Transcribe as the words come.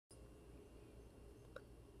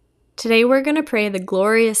Today we're going to pray the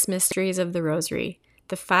glorious mysteries of the Rosary.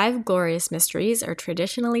 The 5 glorious mysteries are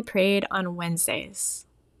traditionally prayed on Wednesdays.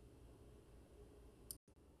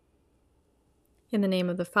 In the name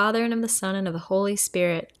of the Father, and of the Son, and of the Holy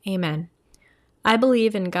Spirit. Amen. I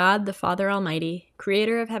believe in God, the Father Almighty,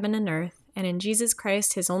 creator of heaven and earth, and in Jesus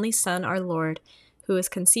Christ, his only Son, our Lord, who was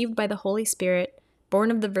conceived by the Holy Spirit, born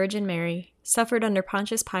of the Virgin Mary, suffered under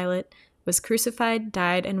Pontius Pilate, was crucified,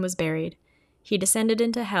 died, and was buried. He descended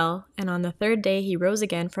into hell, and on the 3rd day he rose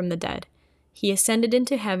again from the dead. He ascended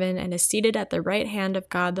into heaven and is seated at the right hand of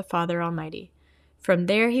God the Father Almighty. From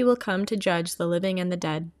there he will come to judge the living and the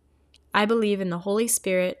dead. I believe in the Holy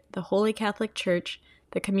Spirit, the Holy Catholic Church,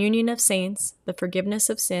 the communion of saints, the forgiveness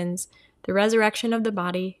of sins, the resurrection of the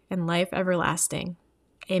body, and life everlasting.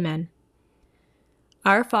 Amen.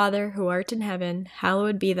 Our Father, who art in heaven,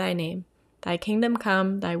 hallowed be thy name. Thy kingdom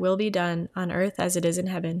come, thy will be done, on earth as it is in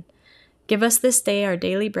heaven. Give us this day our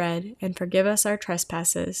daily bread, and forgive us our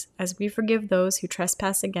trespasses, as we forgive those who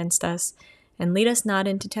trespass against us. And lead us not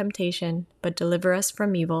into temptation, but deliver us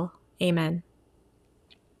from evil. Amen.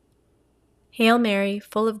 Hail Mary,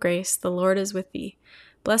 full of grace, the Lord is with thee.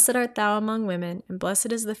 Blessed art thou among women, and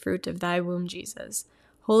blessed is the fruit of thy womb, Jesus.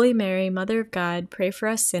 Holy Mary, Mother of God, pray for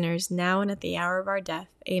us sinners, now and at the hour of our death.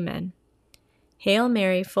 Amen. Hail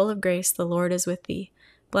Mary, full of grace, the Lord is with thee.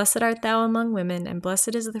 Blessed art thou among women, and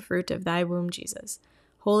blessed is the fruit of thy womb, Jesus.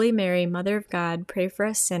 Holy Mary, Mother of God, pray for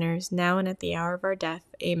us sinners, now and at the hour of our death.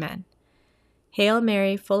 Amen. Hail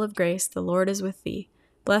Mary, full of grace, the Lord is with thee.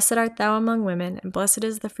 Blessed art thou among women, and blessed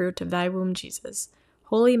is the fruit of thy womb, Jesus.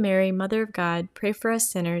 Holy Mary, Mother of God, pray for us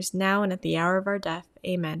sinners, now and at the hour of our death.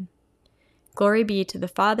 Amen. Glory be to the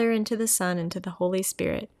Father, and to the Son, and to the Holy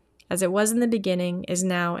Spirit, as it was in the beginning, is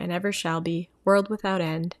now, and ever shall be, world without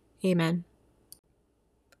end. Amen.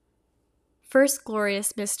 First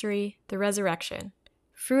glorious mystery, the Resurrection.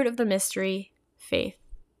 Fruit of the mystery, faith.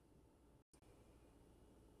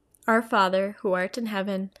 Our Father, who art in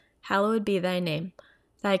heaven, hallowed be thy name.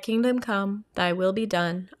 Thy kingdom come, thy will be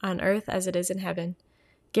done, on earth as it is in heaven.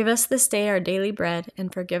 Give us this day our daily bread,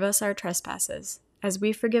 and forgive us our trespasses, as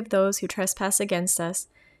we forgive those who trespass against us.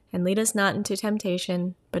 And lead us not into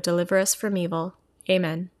temptation, but deliver us from evil.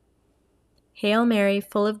 Amen. Hail Mary,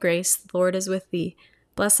 full of grace, the Lord is with thee.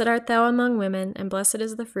 Blessed art thou among women, and blessed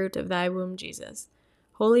is the fruit of thy womb, Jesus.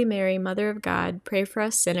 Holy Mary, Mother of God, pray for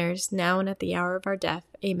us sinners, now and at the hour of our death.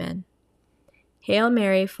 Amen. Hail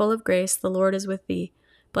Mary, full of grace, the Lord is with thee.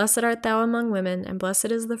 Blessed art thou among women, and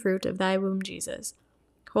blessed is the fruit of thy womb, Jesus.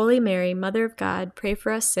 Holy Mary, Mother of God, pray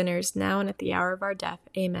for us sinners, now and at the hour of our death.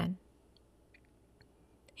 Amen.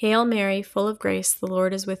 Hail Mary, full of grace, the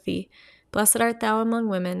Lord is with thee. Blessed art thou among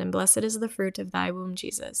women, and blessed is the fruit of thy womb,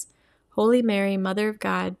 Jesus. Holy Mary, Mother of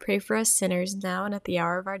God, pray for us sinners, now and at the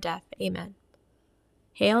hour of our death. Amen.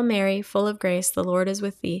 Hail Mary, full of grace, the Lord is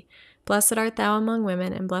with thee. Blessed art thou among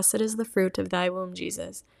women, and blessed is the fruit of thy womb,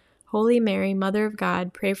 Jesus. Holy Mary, Mother of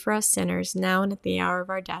God, pray for us sinners, now and at the hour of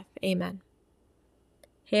our death. Amen.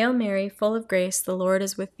 Hail Mary, full of grace, the Lord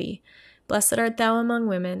is with thee. Blessed art thou among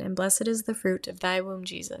women, and blessed is the fruit of thy womb,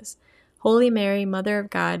 Jesus. Holy Mary, Mother of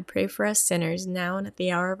God, pray for us sinners, now and at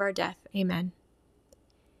the hour of our death. Amen.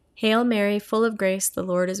 Hail Mary, full of grace, the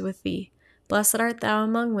Lord is with thee. Blessed art thou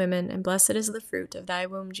among women, and blessed is the fruit of thy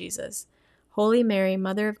womb, Jesus. Holy Mary,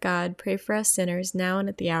 Mother of God, pray for us sinners, now and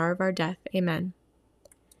at the hour of our death. Amen.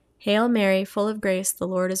 Hail Mary, full of grace, the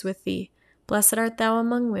Lord is with thee. Blessed art thou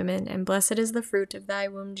among women, and blessed is the fruit of thy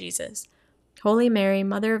womb, Jesus. Holy Mary,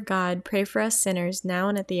 Mother of God, pray for us sinners, now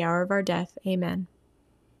and at the hour of our death. Amen.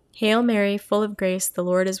 Hail Mary, full of grace, the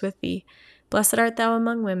Lord is with thee. Blessed art thou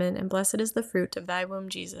among women, and blessed is the fruit of thy womb,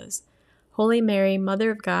 Jesus. Holy Mary,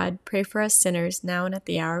 Mother of God, pray for us sinners, now and at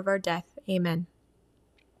the hour of our death. Amen.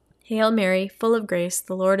 Hail Mary, full of grace,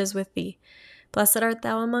 the Lord is with thee. Blessed art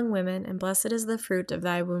thou among women, and blessed is the fruit of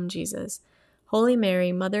thy womb, Jesus. Holy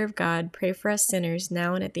Mary, Mother of God, pray for us sinners,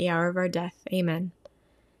 now and at the hour of our death. Amen.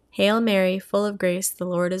 Hail Mary, full of grace, the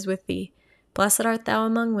Lord is with thee. Blessed art thou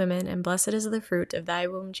among women, and blessed is the fruit of thy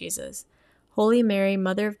womb, Jesus. Holy Mary,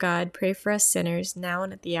 Mother of God, pray for us sinners, now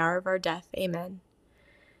and at the hour of our death. Amen.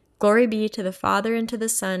 Glory be to the Father, and to the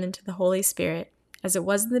Son, and to the Holy Spirit, as it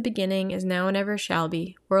was in the beginning, is now, and ever shall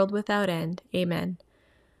be, world without end. Amen.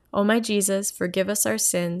 O my Jesus, forgive us our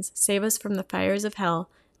sins, save us from the fires of hell,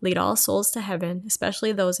 lead all souls to heaven,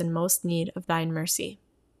 especially those in most need of thine mercy.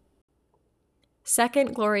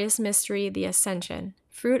 Second glorious mystery, the Ascension.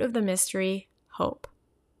 Fruit of the mystery, hope.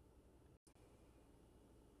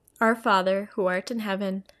 Our Father, who art in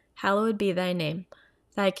heaven, hallowed be thy name.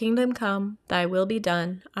 Thy kingdom come, thy will be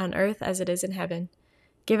done, on earth as it is in heaven.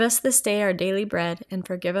 Give us this day our daily bread, and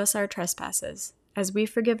forgive us our trespasses, as we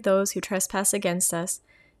forgive those who trespass against us.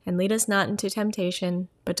 And lead us not into temptation,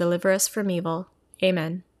 but deliver us from evil.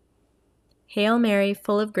 Amen. Hail Mary,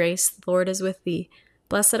 full of grace, the Lord is with thee.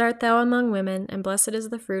 Blessed art thou among women, and blessed is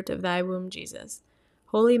the fruit of thy womb, Jesus.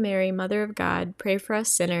 Holy Mary, Mother of God, pray for us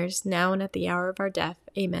sinners, now and at the hour of our death.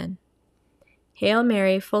 Amen. Hail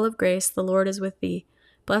Mary, full of grace, the Lord is with thee.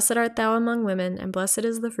 Blessed art thou among women, and blessed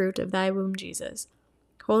is the fruit of thy womb, Jesus.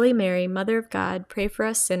 Holy Mary, Mother of God, pray for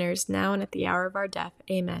us sinners, now and at the hour of our death.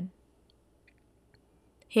 Amen.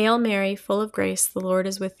 Hail Mary, full of grace, the Lord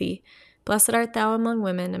is with thee. Blessed art thou among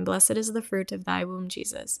women, and blessed is the fruit of thy womb,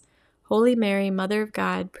 Jesus. Holy Mary, Mother of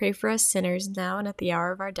God, pray for us sinners, now and at the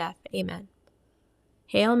hour of our death. Amen.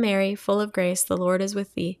 Hail Mary, full of grace, the Lord is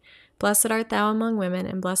with thee. Blessed art thou among women,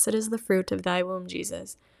 and blessed is the fruit of thy womb,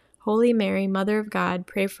 Jesus. Holy Mary, Mother of God,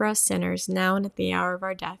 pray for us sinners, now and at the hour of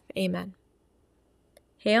our death. Amen.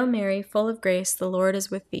 Hail Mary, full of grace, the Lord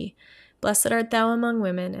is with thee. Blessed art thou among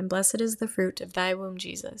women, and blessed is the fruit of thy womb,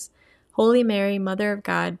 Jesus. Holy Mary, Mother of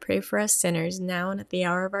God, pray for us sinners, now and at the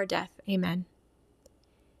hour of our death. Amen.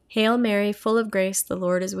 Hail Mary, full of grace, the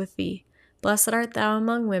Lord is with thee. Blessed art thou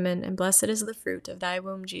among women, and blessed is the fruit of thy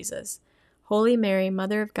womb, Jesus. Holy Mary,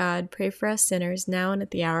 Mother of God, pray for us sinners, now and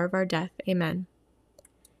at the hour of our death. Amen.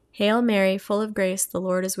 Hail Mary, full of grace, the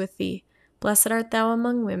Lord is with thee. Blessed art thou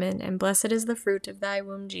among women, and blessed is the fruit of thy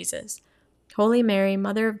womb, Jesus. Holy Mary,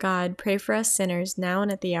 Mother of God, pray for us sinners, now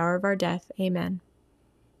and at the hour of our death. Amen.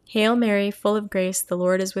 Hail Mary, full of grace, the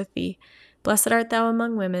Lord is with thee. Blessed art thou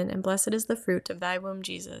among women, and blessed is the fruit of thy womb,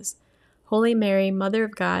 Jesus. Holy Mary, Mother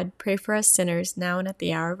of God, pray for us sinners, now and at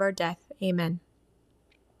the hour of our death. Amen.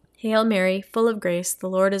 Hail Mary, full of grace, the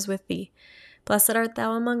Lord is with thee. Blessed art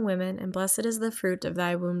thou among women, and blessed is the fruit of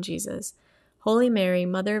thy womb, Jesus. Holy Mary,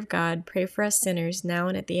 Mother of God, pray for us sinners, now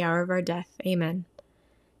and at the hour of our death. Amen.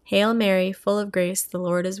 Hail Mary, full of grace, the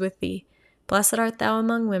Lord is with thee. Blessed art thou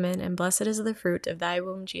among women, and blessed is the fruit of thy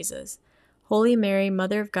womb, Jesus. Holy Mary,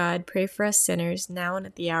 Mother of God, pray for us sinners, now and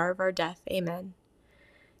at the hour of our death. Amen.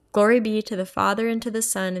 Glory be to the Father, and to the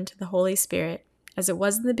Son, and to the Holy Spirit, as it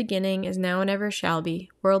was in the beginning, is now, and ever shall be,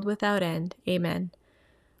 world without end. Amen.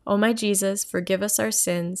 O my Jesus, forgive us our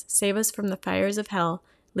sins, save us from the fires of hell,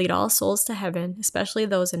 lead all souls to heaven, especially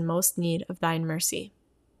those in most need of thine mercy.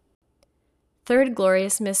 Third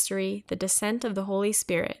glorious mystery, the descent of the Holy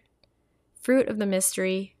Spirit. Fruit of the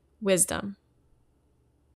mystery, wisdom.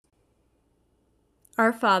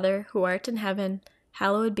 Our Father, who art in heaven,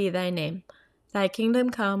 hallowed be thy name. Thy kingdom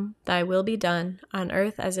come, thy will be done, on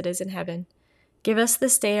earth as it is in heaven. Give us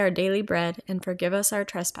this day our daily bread, and forgive us our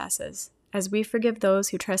trespasses, as we forgive those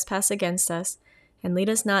who trespass against us. And lead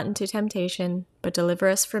us not into temptation, but deliver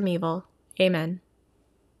us from evil. Amen.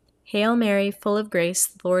 Hail Mary, full of grace,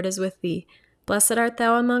 the Lord is with thee. Blessed art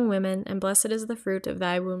thou among women, and blessed is the fruit of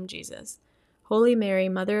thy womb, Jesus. Holy Mary,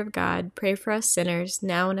 Mother of God, pray for us sinners,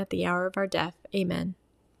 now and at the hour of our death. Amen.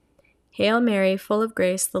 Hail Mary, full of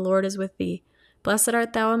grace, the Lord is with thee. Blessed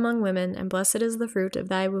art thou among women, and blessed is the fruit of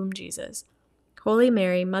thy womb, Jesus. Holy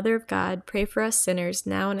Mary, Mother of God, pray for us sinners,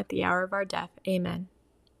 now and at the hour of our death. Amen.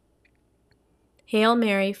 Hail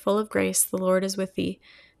Mary, full of grace, the Lord is with thee.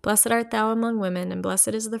 Blessed art thou among women, and blessed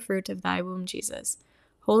is the fruit of thy womb, Jesus.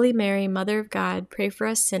 Holy Mary, Mother of God, pray for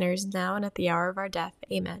us sinners, now and at the hour of our death.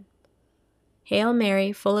 Amen. Hail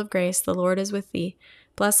Mary, full of grace, the Lord is with thee.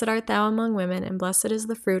 Blessed art thou among women, and blessed is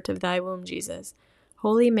the fruit of thy womb, Jesus.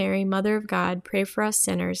 Holy Mary, Mother of God, pray for us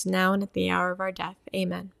sinners, now and at the hour of our death.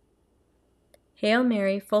 Amen. Hail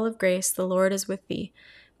Mary, full of grace, the Lord is with thee.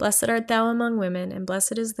 Blessed art thou among women, and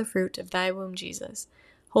blessed is the fruit of thy womb, Jesus.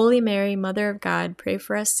 Holy Mary, Mother of God, pray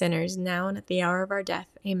for us sinners, now and at the hour of our death.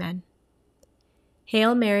 Amen.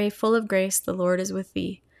 Hail Mary, full of grace, the Lord is with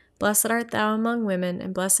thee. Blessed art thou among women,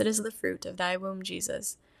 and blessed is the fruit of thy womb,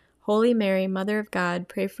 Jesus. Holy Mary, Mother of God,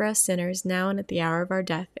 pray for us sinners, now and at the hour of our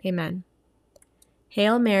death. Amen.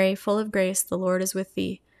 Hail Mary, full of grace, the Lord is with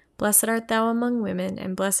thee. Blessed art thou among women,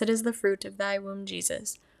 and blessed is the fruit of thy womb,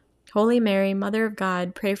 Jesus. Holy Mary, Mother of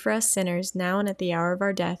God, pray for us sinners, now and at the hour of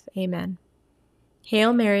our death. Amen.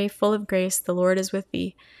 Hail Mary, full of grace, the Lord is with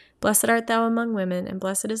thee. Blessed art thou among women, and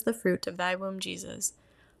blessed is the fruit of thy womb, Jesus.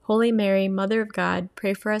 Holy Mary, Mother of God,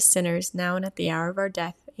 pray for us sinners, now and at the hour of our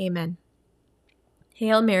death. Amen.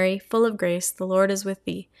 Hail Mary, full of grace, the Lord is with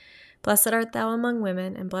thee. Blessed art thou among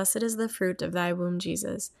women, and blessed is the fruit of thy womb,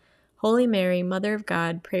 Jesus. Holy Mary, Mother of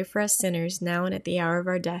God, pray for us sinners, now and at the hour of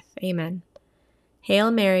our death. Amen. Hail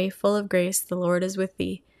Mary, full of grace, the Lord is with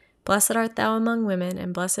thee. Blessed art thou among women,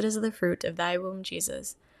 and blessed is the fruit of thy womb,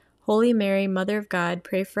 Jesus. Holy Mary, Mother of God,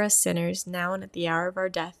 pray for us sinners, now and at the hour of our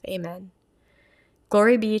death. Amen.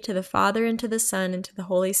 Glory be to the Father, and to the Son, and to the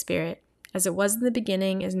Holy Spirit, as it was in the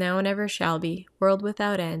beginning, is now, and ever shall be, world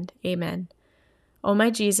without end. Amen. O my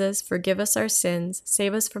Jesus, forgive us our sins,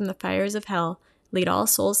 save us from the fires of hell, lead all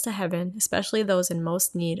souls to heaven, especially those in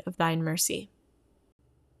most need of thine mercy.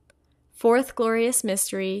 Fourth glorious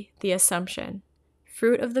mystery, the Assumption.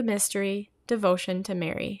 Fruit of the mystery, devotion to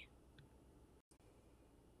Mary.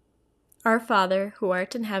 Our Father, who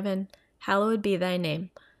art in heaven, hallowed be thy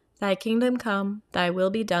name. Thy kingdom come, thy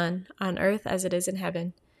will be done, on earth as it is in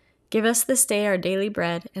heaven. Give us this day our daily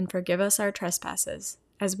bread, and forgive us our trespasses,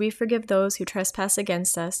 as we forgive those who trespass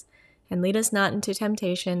against us. And lead us not into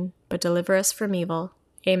temptation, but deliver us from evil.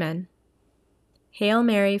 Amen. Hail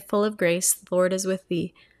Mary, full of grace, the Lord is with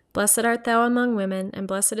thee. Blessed art thou among women, and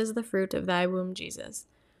blessed is the fruit of thy womb, Jesus.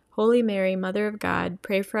 Holy Mary, Mother of God,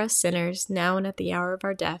 pray for us sinners, now and at the hour of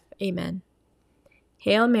our death. Amen.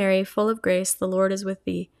 Hail Mary, full of grace, the Lord is with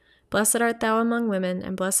thee. Blessed art thou among women,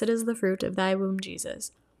 and blessed is the fruit of thy womb,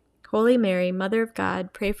 Jesus. Holy Mary, Mother of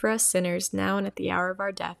God, pray for us sinners, now and at the hour of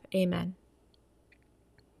our death. Amen.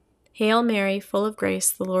 Hail Mary, full of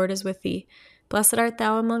grace, the Lord is with thee. Blessed art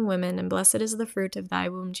thou among women, and blessed is the fruit of thy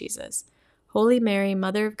womb, Jesus. Holy Mary,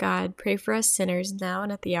 Mother of God, pray for us sinners, now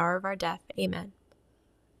and at the hour of our death. Amen.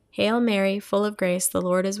 Hail Mary, full of grace, the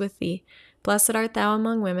Lord is with thee. Blessed art thou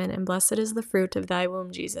among women, and blessed is the fruit of thy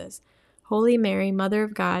womb, Jesus. Holy Mary, Mother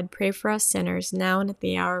of God, pray for us sinners, now and at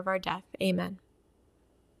the hour of our death. Amen.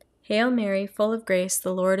 Hail Mary, full of grace,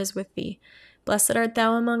 the Lord is with thee. Blessed art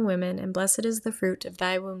thou among women, and blessed is the fruit of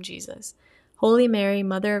thy womb, Jesus. Holy Mary,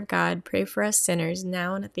 Mother of God, pray for us sinners,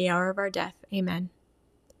 now and at the hour of our death. Amen.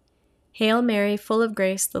 Hail Mary, full of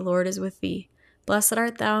grace, the Lord is with thee. Blessed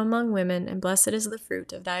art thou among women, and blessed is the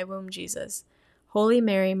fruit of thy womb, Jesus. Holy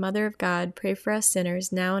Mary, Mother of God, pray for us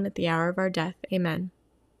sinners, now and at the hour of our death. Amen.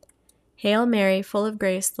 Hail Mary, full of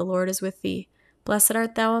grace, the Lord is with thee. Blessed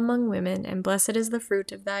art thou among women, and blessed is the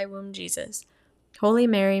fruit of thy womb, Jesus. Holy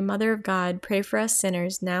Mary, Mother of God, pray for us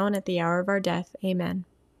sinners, now and at the hour of our death. Amen.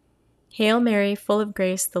 Hail Mary, full of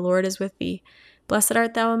grace, the Lord is with thee. Blessed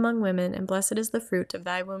art thou among women, and blessed is the fruit of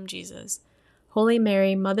thy womb, Jesus. Holy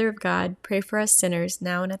Mary, Mother of God, pray for us sinners,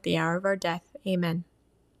 now and at the hour of our death. Amen.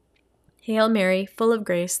 Hail Mary, full of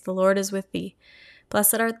grace, the Lord is with thee.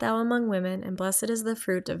 Blessed art thou among women, and blessed is the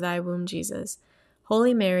fruit of thy womb, Jesus.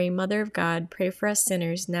 Holy Mary, Mother of God, pray for us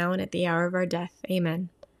sinners, now and at the hour of our death. Amen.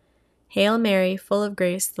 Hail Mary, full of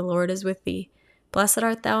grace, the Lord is with thee. Blessed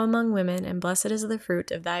art thou among women, and blessed is the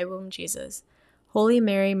fruit of thy womb, Jesus. Holy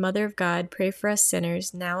Mary, Mother of God, pray for us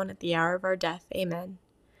sinners, now and at the hour of our death. Amen.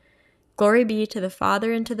 Glory be to the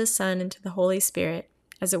Father, and to the Son, and to the Holy Spirit,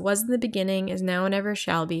 as it was in the beginning, is now, and ever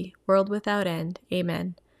shall be, world without end.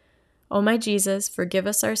 Amen. O my Jesus, forgive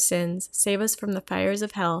us our sins, save us from the fires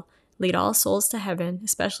of hell, lead all souls to heaven,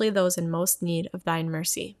 especially those in most need of thine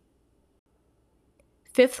mercy.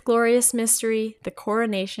 Fifth glorious mystery, the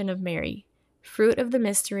coronation of Mary. Fruit of the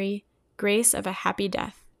mystery, grace of a happy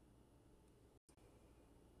death.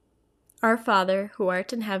 Our Father, who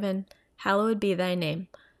art in heaven, hallowed be thy name.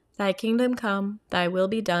 Thy kingdom come, thy will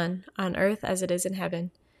be done, on earth as it is in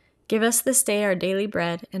heaven. Give us this day our daily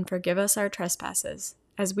bread, and forgive us our trespasses,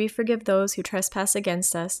 as we forgive those who trespass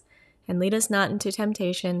against us. And lead us not into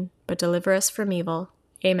temptation, but deliver us from evil.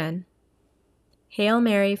 Amen. Hail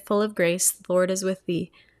Mary, full of grace, the Lord is with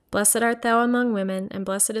thee. Blessed art thou among women, and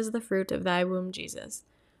blessed is the fruit of thy womb, Jesus.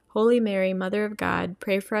 Holy Mary, Mother of God,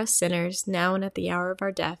 pray for us sinners, now and at the hour of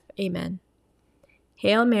our death. Amen.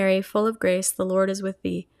 Hail Mary, full of grace, the Lord is with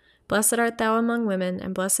thee. Blessed art thou among women,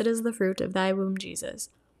 and blessed is the fruit of thy womb, Jesus.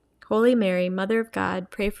 Holy Mary, Mother of God,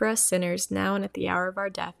 pray for us sinners, now and at the hour of our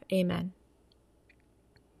death. Amen.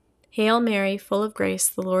 Hail Mary, full of grace,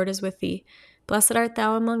 the Lord is with thee. Blessed art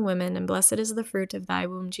thou among women, and blessed is the fruit of thy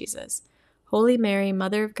womb, Jesus. Holy Mary,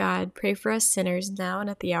 Mother of God, pray for us sinners, now and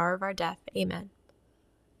at the hour of our death. Amen.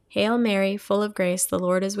 Hail Mary, full of grace, the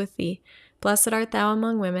Lord is with thee. Blessed art thou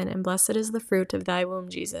among women, and blessed is the fruit of thy womb,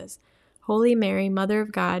 Jesus. Holy Mary, Mother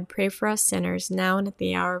of God, pray for us sinners, now and at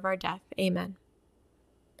the hour of our death. Amen.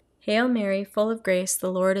 Hail Mary, full of grace,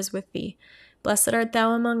 the Lord is with thee. Blessed art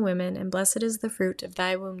thou among women, and blessed is the fruit of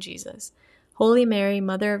thy womb, Jesus. Holy Mary,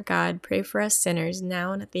 Mother of God, pray for us sinners,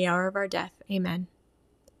 now and at the hour of our death. Amen.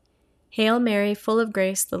 Hail Mary, full of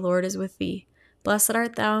grace, the Lord is with thee. Blessed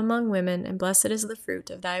art thou among women, and blessed is the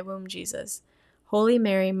fruit of thy womb, Jesus. Holy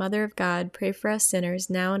Mary, Mother of God, pray for us sinners,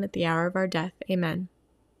 now and at the hour of our death. Amen.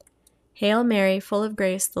 Hail Mary, full of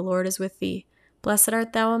grace, the Lord is with thee. Blessed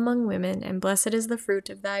art thou among women, and blessed is the fruit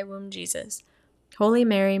of thy womb, Jesus. Holy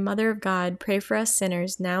Mary, Mother of God, pray for us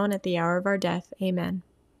sinners, now and at the hour of our death. Amen.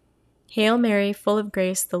 Hail Mary, full of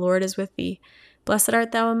grace, the Lord is with thee. Blessed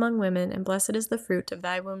art thou among women, and blessed is the fruit of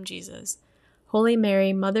thy womb, Jesus. Holy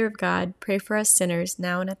Mary, Mother of God, pray for us sinners,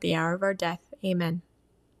 now and at the hour of our death. Amen.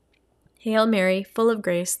 Hail Mary, full of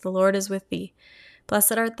grace, the Lord is with thee.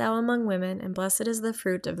 Blessed art thou among women, and blessed is the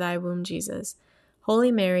fruit of thy womb, Jesus.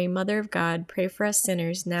 Holy Mary, Mother of God, pray for us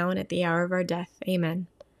sinners, now and at the hour of our death. Amen.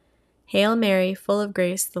 Hail Mary, full of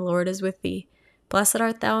grace, the Lord is with thee. Blessed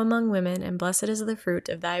art thou among women, and blessed is the fruit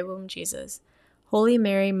of thy womb, Jesus. Holy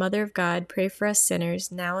Mary, Mother of God, pray for us sinners,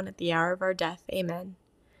 now and at the hour of our death. Amen.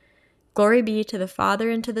 Glory be to the Father,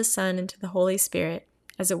 and to the Son, and to the Holy Spirit,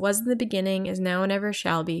 as it was in the beginning, is now, and ever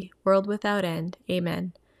shall be, world without end.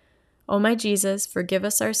 Amen. O my Jesus, forgive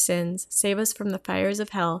us our sins, save us from the fires of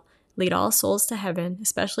hell, lead all souls to heaven,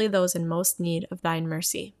 especially those in most need of thine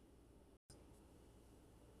mercy.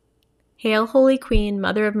 Hail, Holy Queen,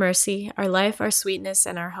 Mother of Mercy, our life, our sweetness,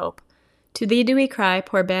 and our hope. To thee do we cry,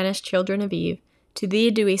 poor banished children of Eve. To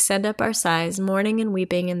thee do we send up our sighs, mourning and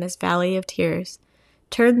weeping in this valley of tears.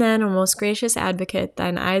 Turn then, O most gracious Advocate,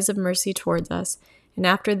 thine eyes of mercy towards us, and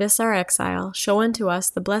after this our exile, show unto us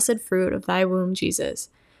the blessed fruit of thy womb, Jesus.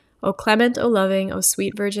 O clement, O loving, O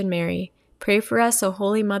sweet Virgin Mary, pray for us, O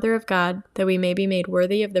Holy Mother of God, that we may be made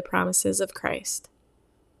worthy of the promises of Christ.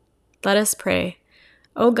 Let us pray.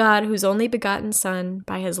 O God, whose only begotten Son,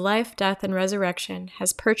 by his life, death, and resurrection,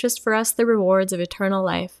 has purchased for us the rewards of eternal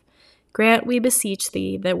life, grant, we beseech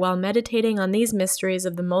thee, that while meditating on these mysteries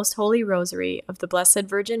of the most holy Rosary of the Blessed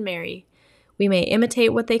Virgin Mary, we may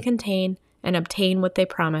imitate what they contain and obtain what they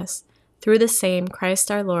promise. Through the same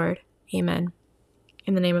Christ our Lord. Amen.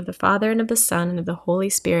 In the name of the Father, and of the Son, and of the Holy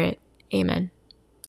Spirit. Amen.